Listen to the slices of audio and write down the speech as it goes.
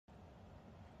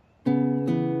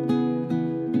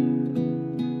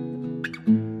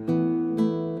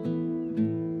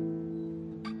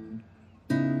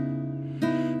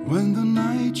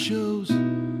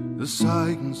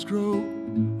silence grow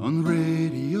on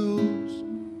radios.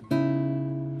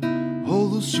 All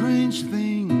those strange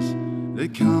things, they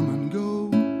come and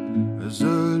go as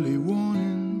early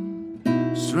warning.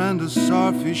 Stranded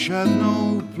starfish had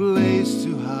no place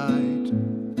to hide,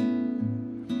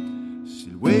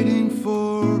 still waiting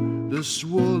for the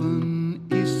swollen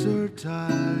Easter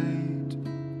tide.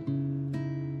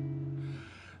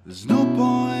 There's no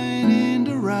point in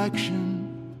direction,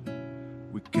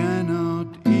 we cannot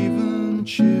even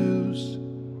choose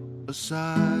a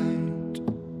side.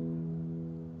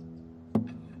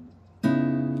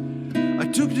 I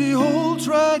took the whole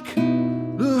track,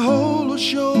 the whole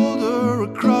shoulder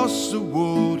across the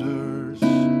waters.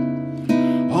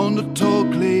 On the tall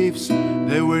cliffs,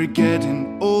 they were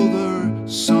getting older,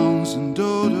 sons and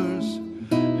daughters.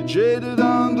 The jaded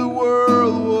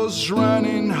underworld was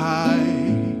running high.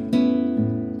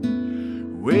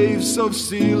 Waves of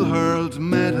steel hurled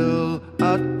metal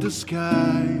at the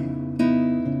sky.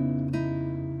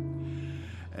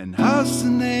 And as the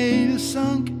nail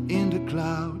sunk in the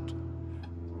cloud,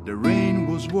 the rain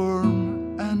was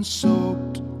warm and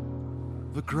soaked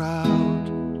the crowd.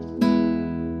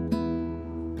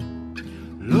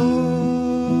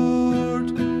 Lord,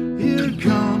 here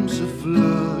comes a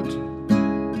flood.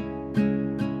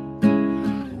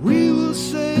 We will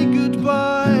say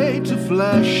goodbye to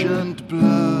flesh and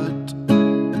blood.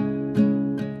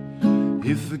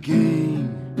 If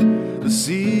again the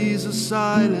seas are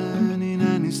silent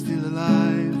and he's still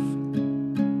alive,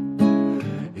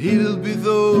 it'll be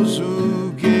those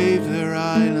who gave their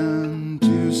island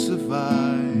to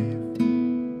survive.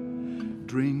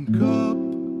 Drink up,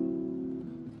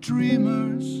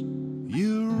 dreamers,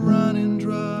 you're running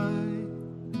dry.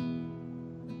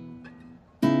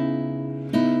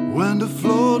 When the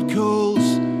flood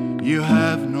calls, you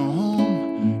have no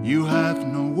home, you have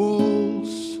no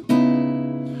walls.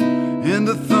 In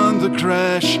the thunder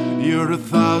crash, you're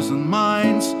 1,000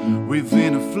 minds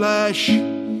within a flash.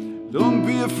 Don't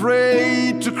be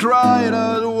afraid to cry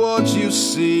out what you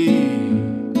see.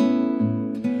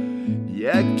 The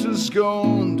actor's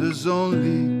gone, there's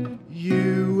only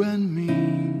you and me.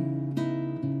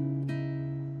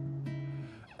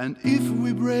 And if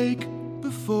we break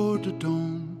before the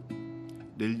dawn,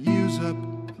 they'll use up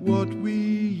what we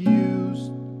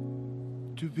used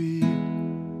to be.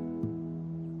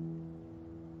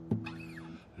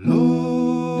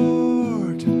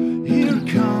 Lord, here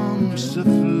comes the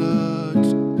flood.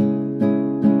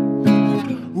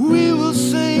 We will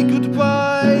say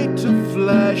goodbye to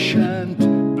flesh and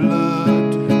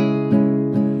blood.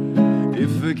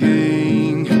 If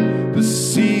again the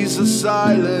seas are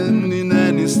silent and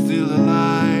then is still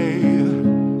alive,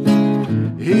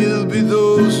 it'll be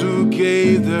those who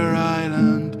gave their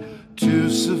island to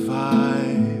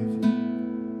survive.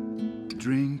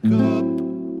 Drink up,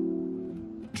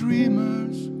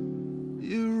 dreamers,